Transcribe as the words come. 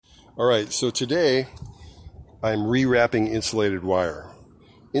All right, so today I'm rewrapping insulated wire.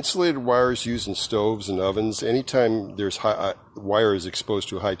 Insulated wire is used in stoves and ovens. Anytime there's wire is exposed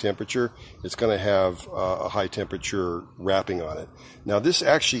to a high temperature, it's going to have a high temperature wrapping on it. Now this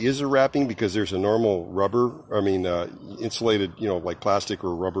actually is a wrapping because there's a normal insulated, like plastic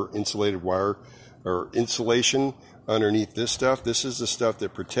or rubber insulated wire or insulation underneath this stuff. This is the stuff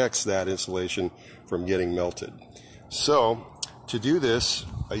that protects that insulation from getting melted. So to do this,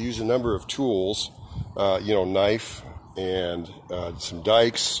 I use a number of tools, knife and some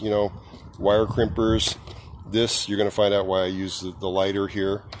dikes, wire crimpers. This, you're going to find out why I use the lighter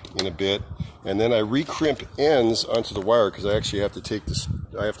here in a bit. And then I recrimp ends onto the wire because I actually have to take this,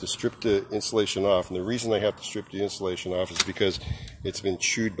 I have to strip the insulation off. And the reason I have to strip the insulation off is because it's been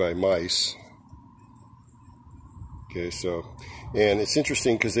chewed by mice. Okay, and it's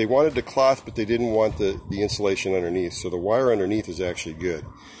interesting because they wanted the cloth, but they didn't want the insulation underneath. So the wire underneath is actually good.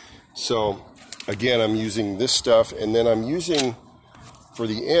 So again, I'm using this stuff, and then I'm using, for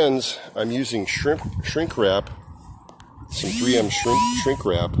the ends, I'm using shrink wrap, some 3M shrink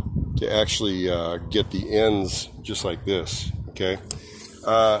wrap to actually get the ends just like this, okay?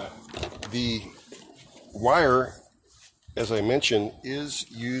 The wire, as I mentioned,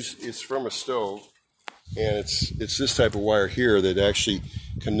 it's from a stove, and it's this type of wire here that actually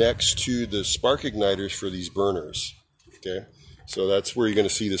connects to the spark igniters for these burners, okay? So that's where you're going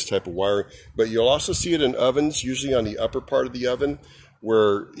to see this type of wire. But you'll also see it in ovens, usually on the upper part of the oven,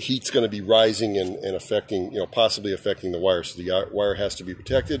 where heat's going to be rising and affecting, possibly affecting the wire. So the wire has to be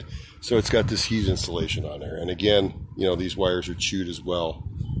protected. So it's got this heat insulation on there. And again, these wires are chewed as well.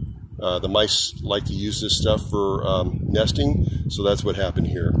 The mice like to use this stuff for nesting, so that's what happened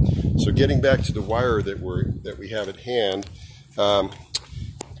here. So getting back to the wire that we have at hand,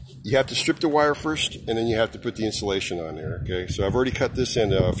 you have to strip the wire first, and then you have to put the insulation on there, okay? So I've already cut this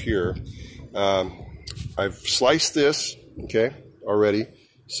end off here. I've sliced this, okay, already.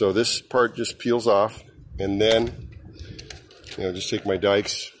 So this part just peels off, and then, just take my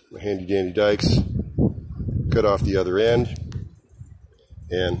dikes, my handy-dandy dikes, cut off the other end,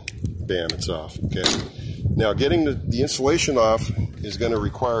 and bam, it's off, okay? Now, getting the insulation off is going to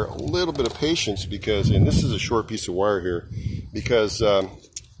require a little bit of patience because, and this is a short piece of wire here, because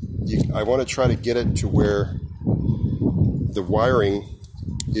I want to try to get it to where the wiring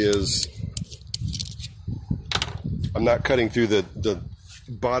is, I'm not cutting through the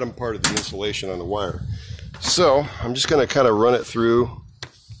bottom part of the insulation on the wire. So I'm just going to kind of run it through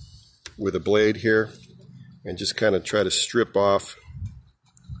with a blade here and just kind of try to strip off.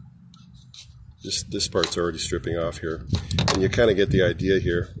 This part's already stripping off here, and you kind of get the idea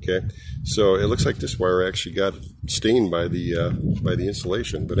here, okay? So it looks like this wire actually got stained by the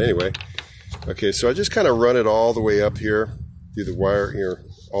insulation, but anyway, okay, so I just kind of run it all the way up here, through the wire here,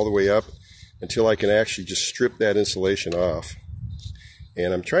 all the way up, until I can actually just strip that insulation off.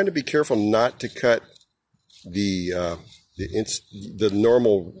 And I'm trying to be careful not to cut the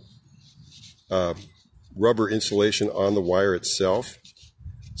normal rubber insulation on the wire itself.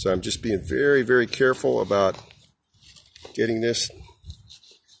 So I'm just being very, very careful about getting this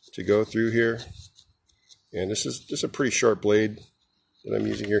to go through here. And this is a pretty sharp blade that I'm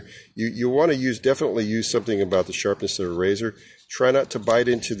using here. You want to definitely use something about the sharpness of a razor. Try not to bite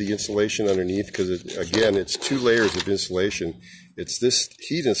into the insulation underneath because, again, it's two layers of insulation. It's this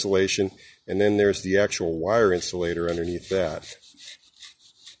heat insulation, and then there's the actual wire insulator underneath that.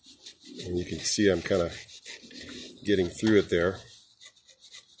 And you can see I'm kind of getting through it there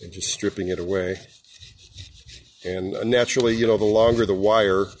and just stripping it away. And naturally, the longer the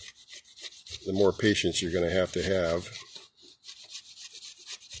wire, the more patience you're going to have to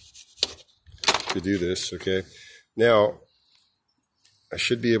do this, okay? Now, I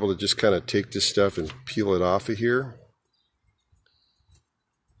should be able to just kind of take this stuff and peel it off of here.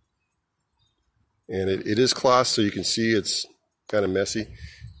 And it is cloth, so you can see it's kind of messy.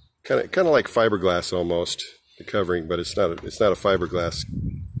 Kind of like fiberglass almost, the covering, but it's not a fiberglass,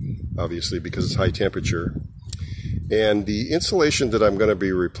 obviously, because it's high temperature. And the insulation that I'm going to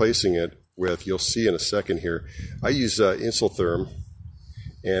be replacing it with, you'll see in a second here, I use Insultherm,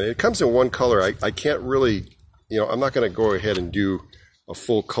 and it comes in one color. I can't really, I'm not going to go ahead and do a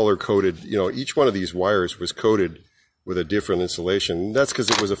full color-coded, each one of these wires was coated with a different insulation. That's because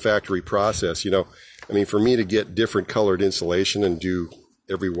it was a factory process, for me to get different colored insulation and do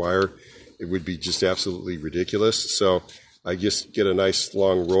every wire, it would be just absolutely ridiculous. So I just get a nice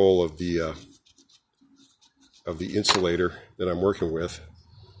long roll of the insulator that I'm working with.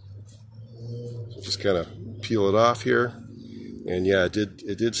 So just kind of peel it off here, and yeah,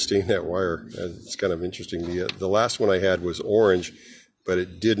 it did stain that wire. It's kind of interesting. The last one I had was orange, but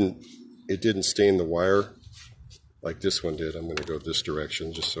it didn't stain the wire like this one did. I'm going to go this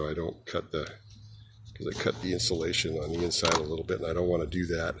direction just so I don't cut because I cut the insulation on the inside a little bit, and I don't want to do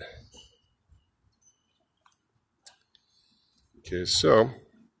that. Okay, so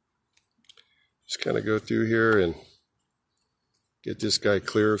just kind of go through here and get this guy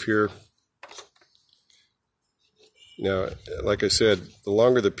clear of here. Now, like I said, the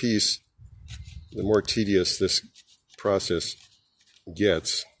longer the piece, the more tedious this process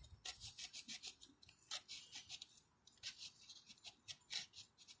gets.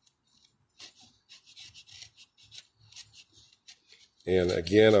 And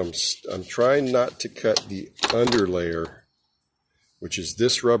again, I'm trying not to cut the under layer, which is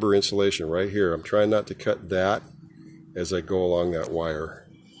this rubber insulation right here. I'm trying not to cut that as I go along that wire.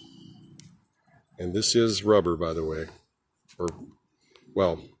 And this is rubber, by the way, or,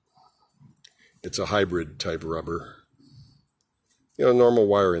 well, it's a hybrid type rubber. You know, normal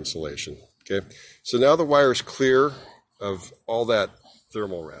wire insulation, okay? So now the wire is clear of all that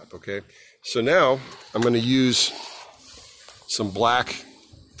thermal wrap, okay? So now I'm going to use some black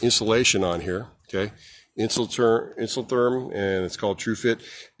insulation on here, okay? Insultherm, and it's called Tru-Fit.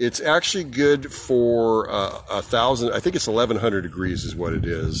 It's actually good for 1,000, I think it's 1,100 degrees is what it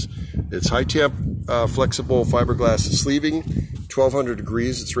is. It's high temp, flexible fiberglass sleeving, 1,200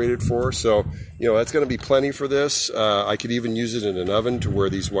 degrees it's rated for. So, you know, that's going to be plenty for this. I could even use it in an oven to where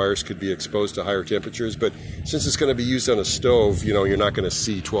these wires could be exposed to higher temperatures. But since it's going to be used on a stove, you know, you're not going to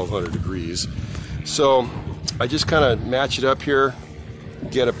see 1,200 degrees. So I just kind of match it up here,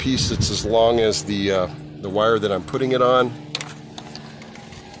 get a piece that's as long as the wire that I'm putting it on.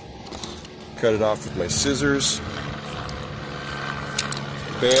 Cut it off with my scissors.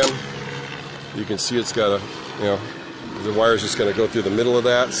 Bam. You can see it's got a, you know, the wire's just going to go through the middle of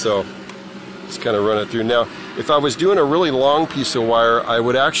that, so just kind of run it through. Now, if I was doing a really long piece of wire, I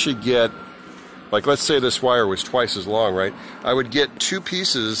would actually get, like let's say this wire was twice as long, right? I would get two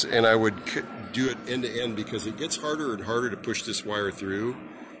pieces and I would do it end to end, because it gets harder and harder to push this wire through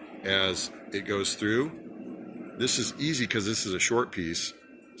as it goes through. This is easy because this is a short piece,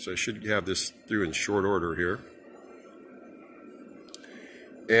 so I should have this through in short order here.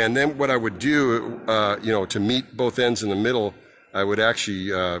 And then what I would do, you know, to meet both ends in the middle, I would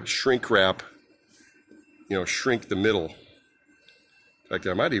actually shrink wrap, you know, shrink the middle. In fact,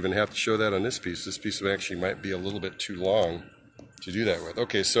 I might even have to show that on this piece. This piece actually might be a little bit too long to do that with.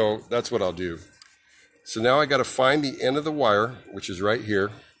 Okay, so that's what I'll do. So now I got to find the end of the wire, which is right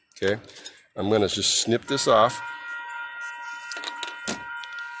here. Okay, I'm going to just snip this off.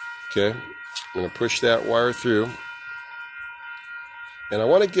 Okay, I'm going to push that wire through. And I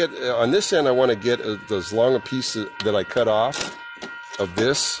want to get, on this end, I want to get as long a piece that I cut off of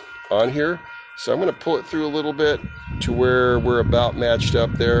this on here. So I'm going to pull it through a little bit to where we're about matched up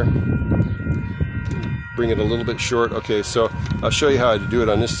there. Bring it a little bit short. Okay, so I'll show you how to do it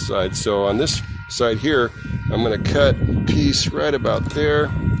on this side. So on this side here, I'm going to cut a piece right about there.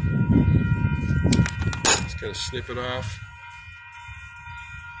 Just kind of snip it off.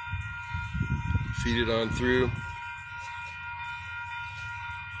 Feed it on through.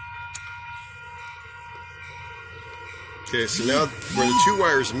 Okay, so now where the two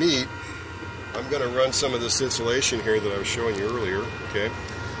wires meet, I'm going to run some of this insulation here that I was showing you earlier. Okay,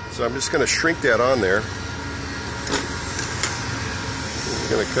 so I'm just going to shrink that on there. I'm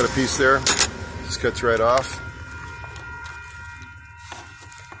going to cut a piece there. Just cuts right off.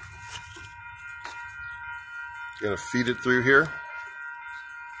 Going to feed it through here.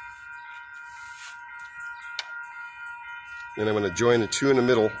 And I'm going to join the two in the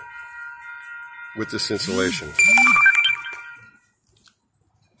middle with this insulation.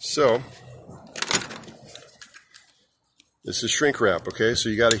 So, this is shrink wrap, okay? So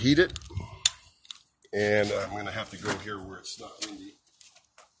you got to heat it. And I'm going to have to go here where it's not windy.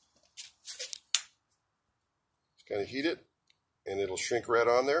 Just kind of heat it, and it'll shrink right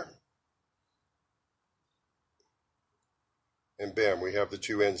on there. And bam, we have the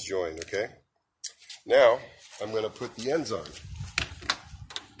two ends joined, okay? Now, I'm going to put the ends on.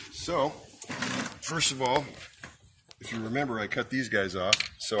 So, first of all, if you remember, I cut these guys off,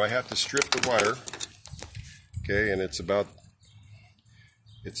 so I have to strip the wire. Okay, and it's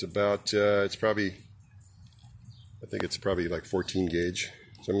probably, I think it's probably like 14 gauge.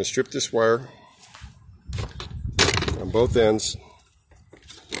 So I'm going to strip this wire on both ends.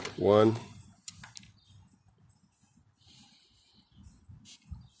 1,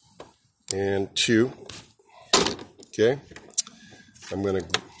 and 2. Okay, I'm going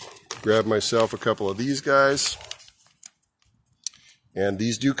to grab myself a couple of these guys. And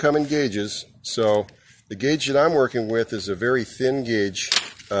these do come in gauges, so The gauge that I'm working with is a very thin gauge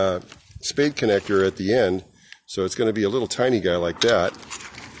spade connector at the end, so it's going to be a little tiny guy like that.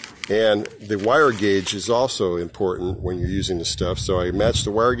 And the wire gauge is also important when you're using the stuff. So I match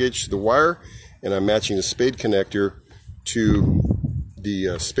the wire gauge to the wire, and I'm matching the spade connector to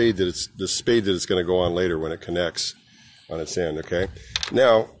the spade that it's going to go on later when it connects on its end. Okay.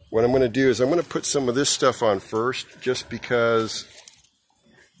 Now what I'm going to do is I'm going to put some of this stuff on first, just because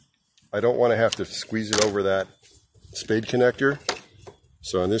I don't want to have to squeeze it over that spade connector.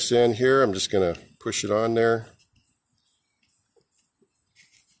 So on this end here, I'm just going to push it on there.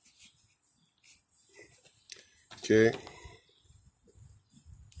 Okay.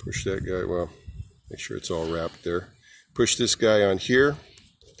 Push that guy, well, make sure it's all wrapped there. Push this guy on here,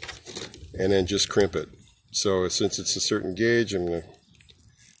 and then just crimp it. So since it's a certain gauge, I'm going to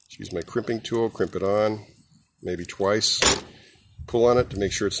use my crimping tool, crimp it on, maybe twice. Pull on it to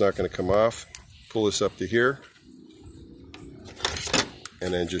make sure it's not going to come off. Pull this up to here,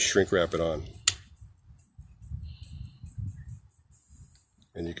 and then just shrink wrap it on.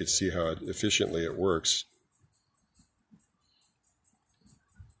 And you can see how efficiently it works.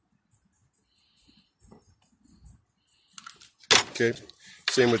 Okay,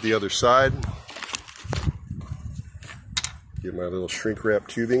 same with the other side. Get my little shrink wrap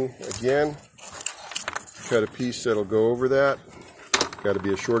tubing again. Cut a piece that'll go over that. Got to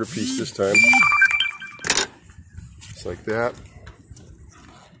be a shorter piece this time. Just like that.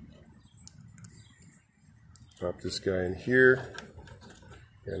 Pop this guy in here.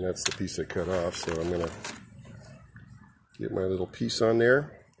 And that's the piece I cut off. So I'm going to get my little piece on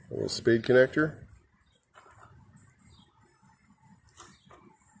there. A little spade connector.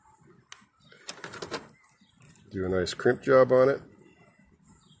 Do a nice crimp job on it.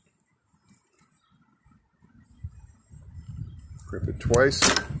 Crimp it twice.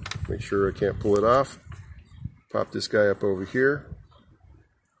 Make sure I can't pull it off. Pop this guy up over here.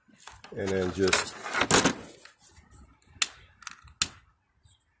 And then just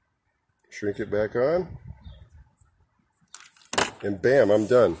shrink it back on. And bam, I'm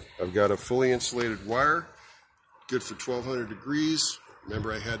done. I've got a fully insulated wire. Good for 1200 degrees.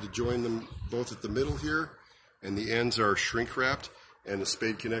 Remember, I had to join them both at the middle here. And the ends are shrink wrapped, and the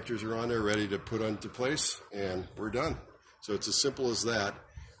spade connectors are on there ready to put into place, and we're done. So it's as simple as that.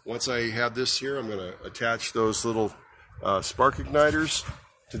 Once I have this here, I'm going to attach those little spark igniters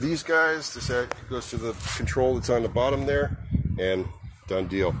to these guys. This goes to the control that's on the bottom there, and done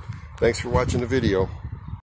deal. Thanks for watching the video.